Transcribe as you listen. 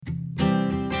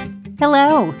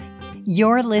Hello,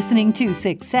 you're listening to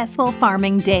Successful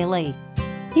Farming Daily.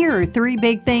 Here are 3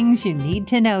 big things you need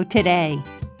to know today.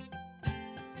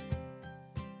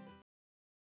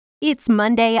 It's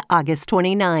Monday, August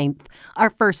 29th. Our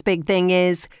first big thing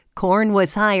is corn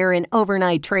was higher in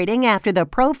overnight trading after the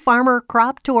pro-farmer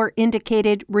crop tour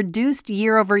indicated reduced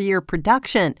year-over-year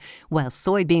production, while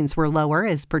soybeans were lower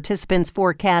as participants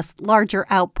forecast larger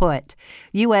output.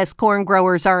 U.S. corn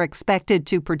growers are expected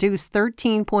to produce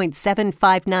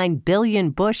 13.759 billion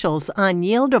bushels on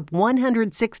yield of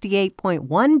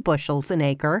 168.1 bushels an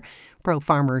acre,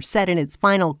 Pro-Farmer said in its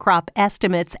final crop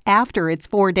estimates after its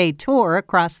 4-day tour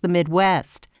across the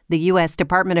Midwest. The U.S.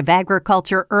 Department of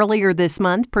Agriculture earlier this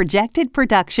month projected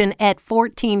production at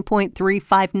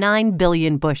 14.359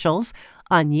 billion bushels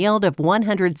on yield of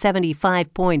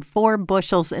 175.4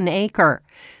 bushels an acre.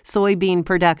 Soybean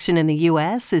production in the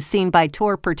U.S. is seen by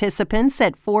tour participants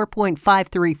at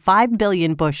 4.535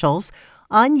 billion bushels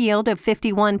on yield of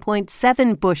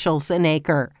 51.7 bushels an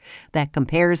acre. That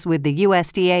compares with the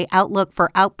USDA outlook for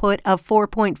output of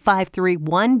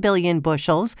 4.531 billion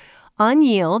bushels on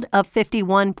yield of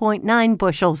 51.9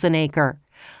 bushels an acre.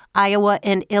 Iowa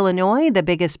and Illinois, the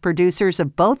biggest producers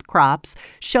of both crops,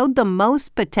 showed the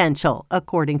most potential,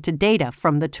 according to data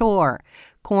from the tour.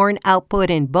 Corn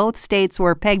output in both states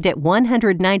were pegged at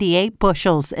 198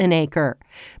 bushels an acre.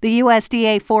 The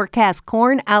USDA forecasts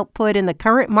corn output in the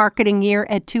current marketing year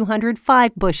at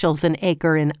 205 bushels an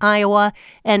acre in Iowa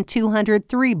and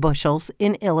 203 bushels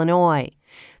in Illinois.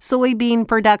 Soybean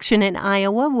production in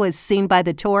Iowa was seen by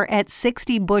the tour at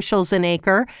 60 bushels an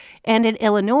acre, and in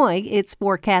Illinois, it's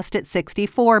forecast at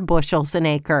 64 bushels an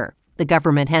acre. The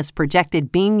government has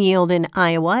projected bean yield in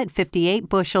Iowa at 58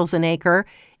 bushels an acre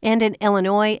and in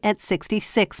Illinois at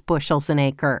 66 bushels an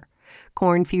acre.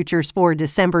 Corn futures for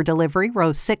December delivery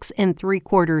rose 6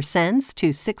 3/4 cents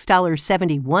to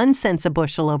 $6.71 a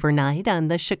bushel overnight on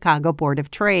the Chicago Board of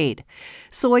Trade.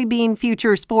 Soybean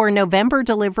futures for November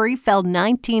delivery fell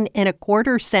 19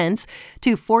 1/4 cents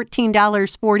to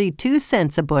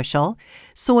 $14.42 a bushel.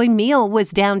 Soy meal was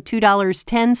down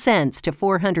 $2.10 to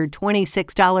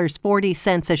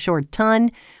 $426.40 a short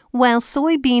ton, while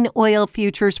soybean oil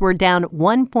futures were down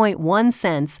 1.1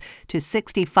 cents to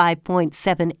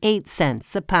 65.78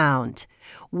 cents a pound.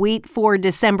 Wheat for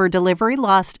December delivery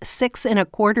lost 6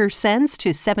 1/4 cents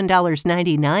to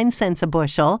 $7.99 a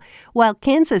bushel, while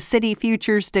Kansas City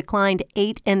futures declined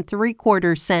 8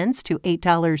 3/4 cents to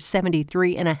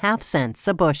 $8.73.5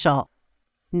 a bushel.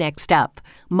 Next up,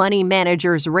 money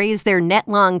managers raise their net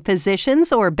long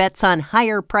positions or bets on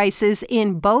higher prices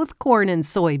in both corn and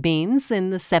soybeans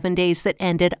in the 7 days that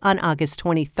ended on August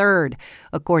 23rd,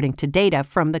 according to data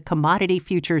from the Commodity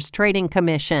Futures Trading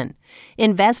Commission.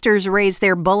 Investors raised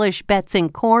their bullish bets in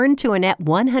corn to a net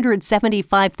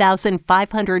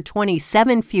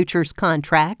 175,527 futures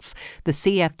contracts, the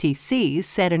CFTC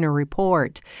said in a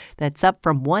report. That's up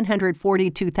from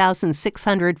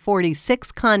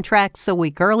 142,646 contracts a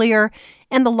week earlier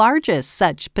and the largest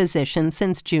such position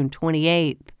since June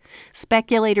 28th.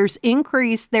 Speculators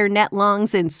increased their net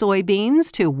longs in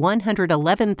soybeans to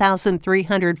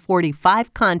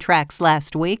 111,345 contracts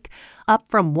last week, up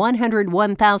from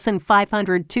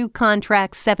 101,502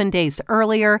 contracts 7 days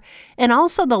earlier, and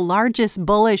also the largest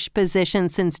bullish position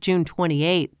since June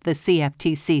 28th, the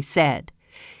CFTC said.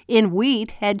 In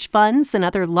wheat, hedge funds and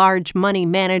other large money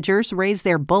managers raised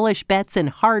their bullish bets in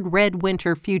hard red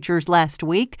winter futures last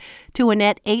week to a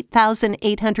net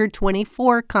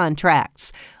 8,824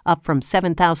 contracts, up from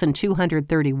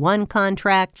 7,231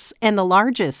 contracts and the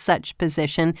largest such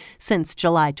position since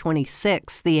July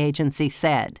 26, the agency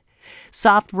said.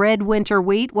 Soft red winter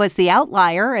wheat was the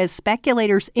outlier as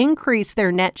speculators increased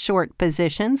their net short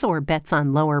positions or bets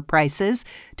on lower prices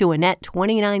to a net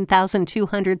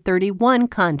 29,231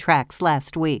 contracts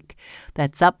last week.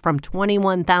 That's up from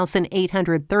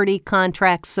 21,830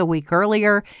 contracts a week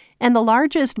earlier and the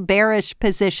largest bearish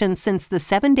position since the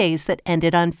 7 days that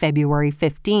ended on February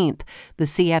 15th, the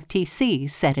CFTC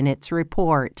said in its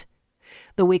report.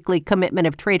 The weekly Commitment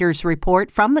of Traders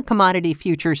report from the Commodity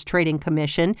Futures Trading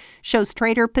Commission shows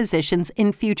trader positions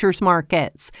in futures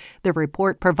markets. The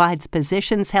report provides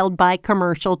positions held by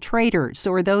commercial traders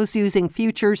or those using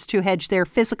futures to hedge their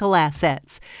physical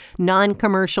assets.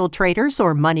 Non-commercial traders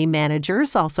or money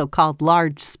managers, also called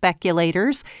large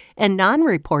speculators, and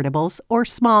non-reportables or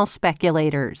small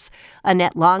speculators. A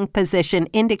net long position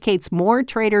indicates more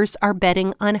traders are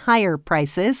betting on higher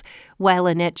prices, while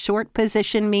a net short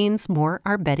position means more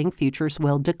are betting futures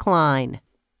will decline.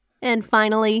 And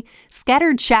finally,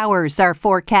 scattered showers are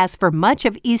forecast for much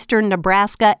of eastern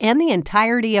Nebraska and the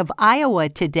entirety of Iowa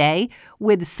today,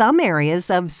 with some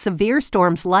areas of severe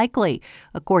storms likely,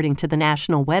 according to the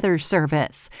National Weather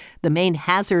Service. The main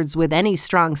hazards with any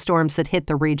strong storms that hit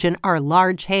the region are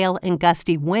large hail and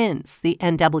gusty winds, the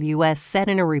NWS said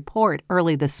in a report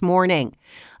early this morning.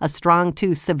 A strong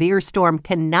to severe storm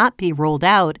cannot be ruled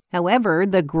out. However,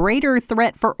 the greater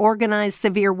threat for organized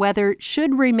severe weather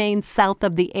should remain south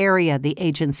of the area, the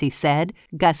agency said.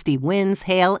 Gusty winds,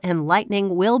 hail, and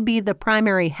lightning will be the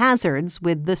primary hazards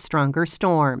with the stronger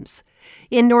storms.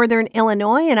 In northern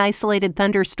Illinois, an isolated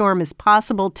thunderstorm is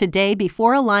possible today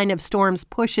before a line of storms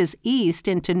pushes east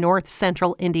into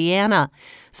north-central Indiana.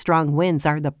 Strong winds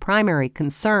are the primary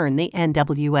concern, the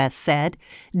NWS said.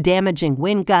 Damaging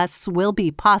wind gusts will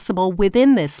be possible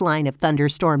within this line of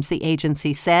thunderstorms, the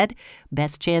agency said.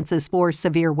 Best chances for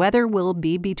severe weather will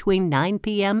be between 9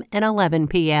 p.m. and 11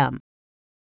 p.m.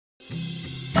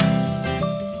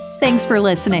 Thanks for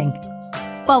listening.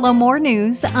 Follow more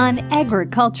news on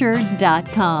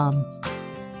agriculture.com.